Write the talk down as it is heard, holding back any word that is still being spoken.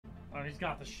Oh, he's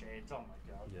got the shades. Oh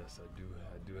my god. Yes, I do.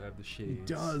 I do have the shades. He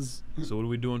does. So what are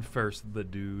we doing first, the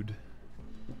dude?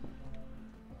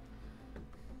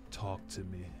 Talk to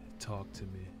me. Talk to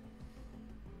me.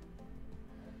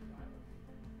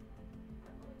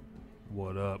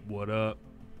 What up? What up?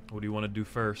 What do you want to do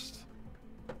first?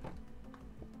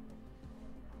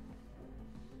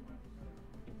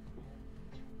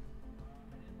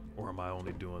 Or am I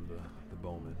only doing the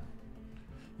Bowman?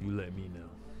 You let me know.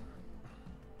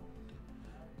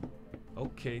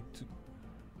 Okay.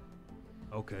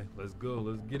 Okay, let's go.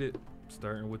 Let's get it.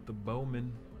 Starting with the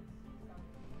Bowman.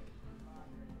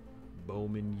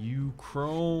 Bowman U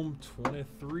Chrome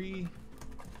 23.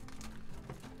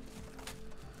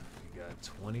 We got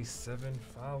 27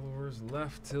 followers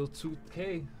left till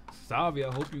 2K. Salvi,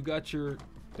 I hope you got your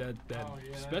that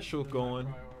special going.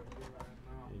 Right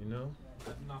You know?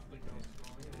 nothing else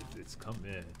going on. It's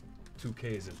coming. 2K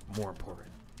is more important.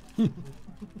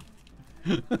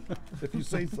 If you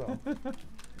say so.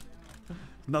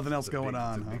 Nothing else going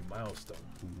on, it's a huh? big milestone.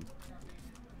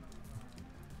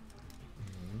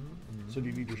 So do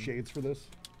you need your shades for this?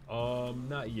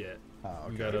 Not yet. Oh,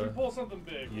 We okay. If gotta. you pull something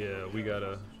big. Yeah, we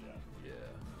gotta. Yeah,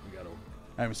 we gotta.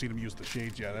 I haven't seen him use the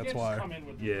shades yet. You That's can't why. just come in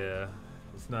with Yeah,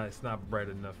 it's not bright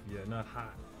enough yet. Not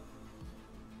hot.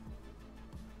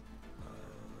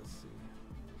 Let's see.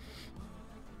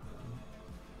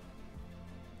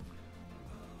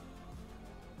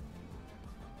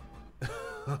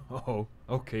 Oh,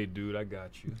 okay, dude, I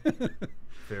got you.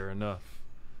 Fair enough.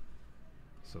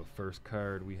 So first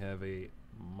card, we have a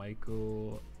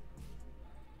Michael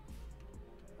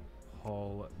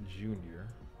Hall Jr.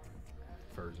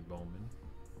 First Bowman.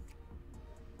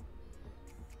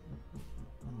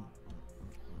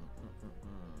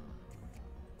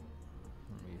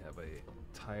 We have a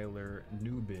Tyler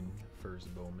Newbin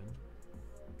First Bowman.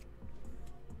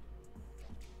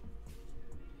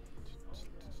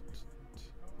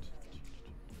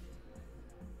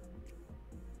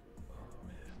 Oh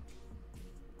man.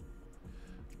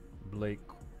 Blake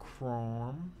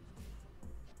Crom.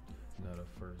 Not a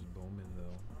First Bowman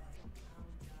though.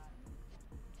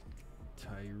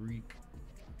 Tyreek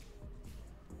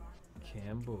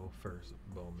Campbell First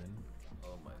Bowman.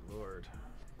 Oh my lord.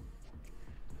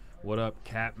 What up,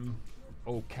 Captain?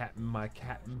 Oh, Captain, my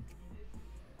Captain.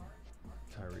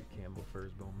 Tyreek Campbell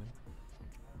First Bowman.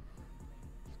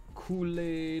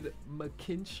 Kool-Aid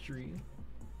McKinstry.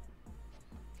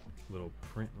 Little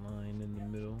print line in the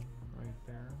middle right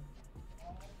there.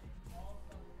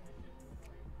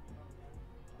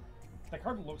 That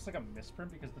card looks like a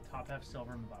misprint because the top half's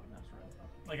silver and the bottom half's red.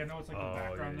 Like I know it's like Oh, the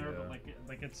background yeah, there, yeah. but like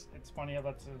it's funny how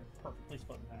that's perfectly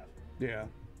split in half. Yeah.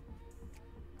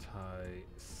 Ty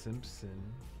Simpson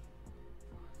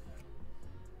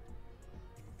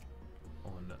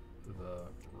on the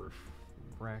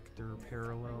refractor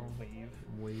parallel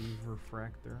wave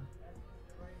refractor.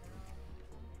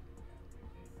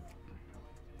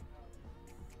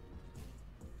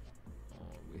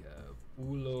 We have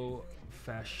Ulo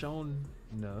Fashunu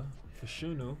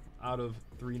out of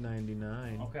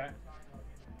 399 Okay.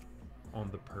 on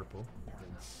the purple.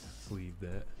 Sleeve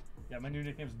that. Yeah, my new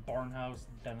nickname's Barnhouse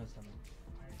Dennison.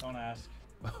 Don't ask.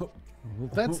 Well,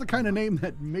 that's the kind of name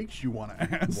that makes you want to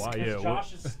ask. Why? It's Yeah. What?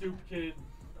 Josh's stoop kid.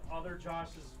 Other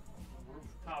Josh's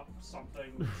rooftop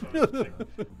something. So it's like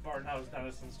Barnhouse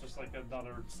Dennison's just like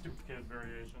another stoop kid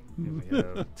variation. And we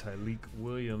have Tyleek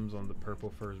Williams on the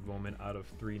purple First Bowman out of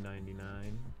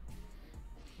 399.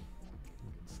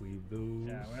 Sleeve those.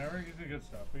 Yeah, whenever we get to the good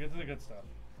stuff, we get to the good stuff.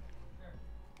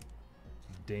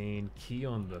 Dane Key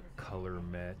on the color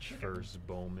match First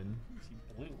Bowman. See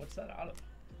blue. What's that out of?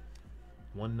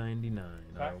 199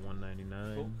 Okay. out of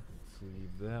 199. Cool. Sleeve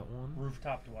that one.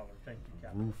 Rooftop dweller. Thank you,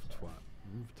 Captain.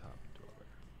 Rooftop dweller.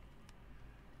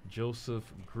 Joseph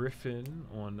Griffin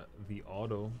on the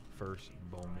auto First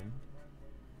Bowman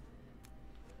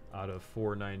out of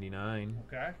 499.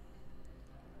 Okay.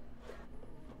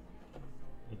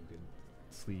 You can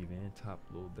sleeve and top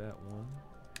load that one.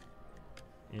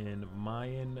 And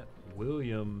Mayan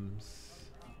Williams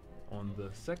on the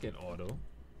second auto,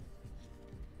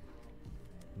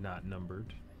 not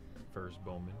numbered, First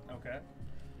Bowman. Okay.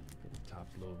 Top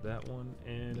load that one.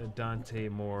 And a Dante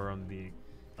Moore on the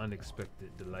Unexpected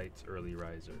Delights Early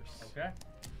Risers. Okay.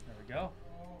 There we go.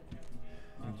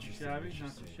 Not too Interesting, shabby. Not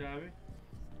interesting. too shabby.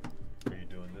 Are you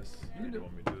doing this? You can do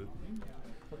want me to do it?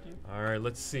 Up to you. All right,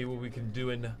 let's see what we can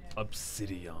do in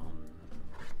Obsidian.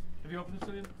 Have you opened this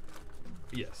Obsidian?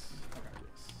 Yes. Okay.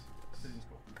 Yes. Obsidian's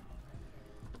cool.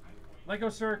 Lego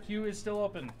Sir, queue is still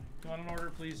open. If you want an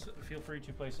order, please feel free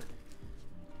to place it.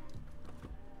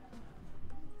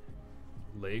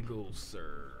 Lego,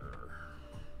 sir.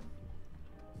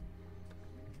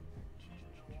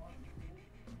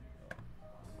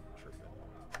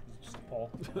 Just a pull.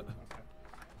 Okay.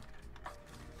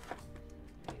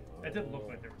 It did look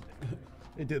like there was tape.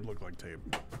 It did look like tape.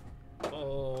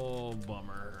 Oh,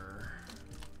 bummer.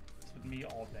 It's with me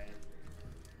all day.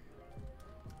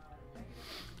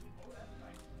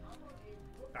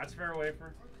 That's fair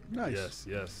wafer. Nice. Yes,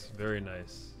 yes, very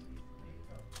nice.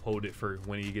 Hold it for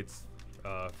when he gets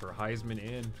for Heisman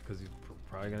and because he's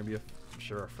probably gonna be a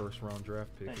first round draft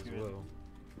pick Thank as you. well.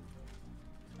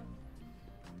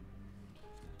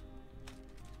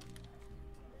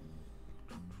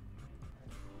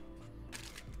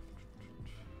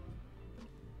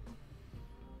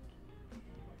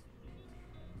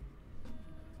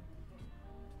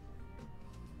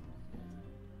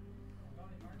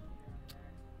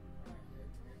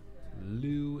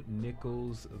 Lou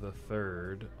Nichols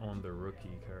III on the rookie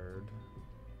card.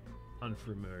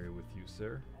 Unfamiliar with you,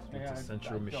 sir. It's a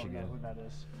Central I Michigan. don't know who that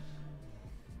is.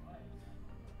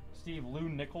 Steve, Lou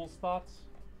Nichols thoughts?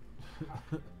 I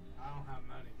don't have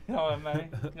many. You don't have many?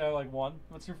 You know, like one?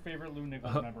 What's your favorite Lou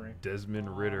Nichols memory?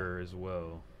 Desmond Ritter as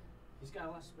well. He's got a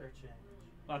lot of spare change.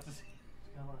 Lots of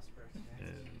He's got a lot of spare change.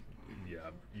 And yeah,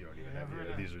 you don't You even have ever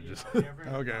idea. in a- These are just you ever in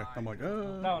a Okay. bind, I'm like, That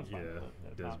one's fine. yeah,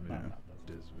 but Desmond. not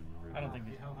Desmond Ritter. I don't think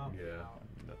He'll help you Yeah, out.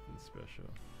 nothing special.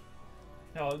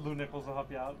 No, Lou Nichols will help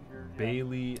you out. You're, yeah.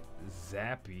 Bailey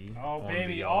Zappi. Oh, on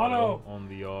baby, the auto. On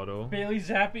the auto. Bailey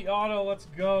Zappi auto, let's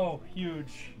go.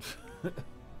 Huge.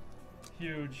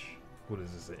 Huge. What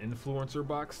is this? An influencer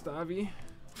box, Stavi?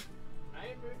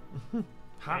 Maybe.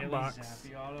 Hot Bailey box.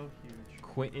 Zappi auto, huge.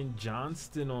 Quentin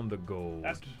Johnston on the gold.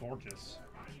 That's gorgeous.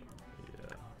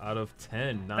 Yeah. Out of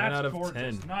 10. 9 That's out of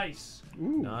gorgeous. 10. Nice.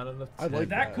 Ooh. 9 out of 10. I like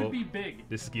That could Well, be big.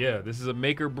 this is a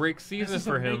make or break season This is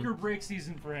for a him. make or break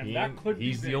season for him. He That ain't- could be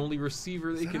he's big. the only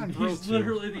receiver they that can on throw He's to.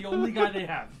 literally the only guy they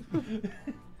have.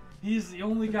 He's the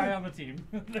only guy on the team.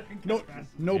 that can No, catch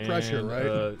passes. no pressure, And,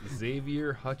 right?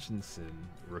 Xavier Hutchinson,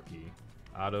 rookie,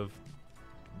 out of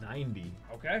 90.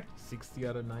 Okay. 60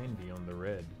 out of 90 on the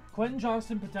red. Quentin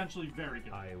Johnston potentially very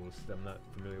good. I'm not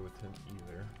familiar with him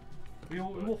either. We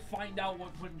will find out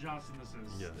what Quentin Johnston this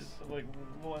is. Yes. It's like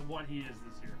what he is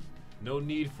this year. No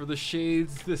need for the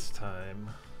shades this time.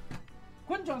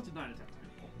 Quentin Johnston 9 out of 10.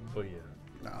 But yeah.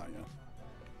 Nah, yeah.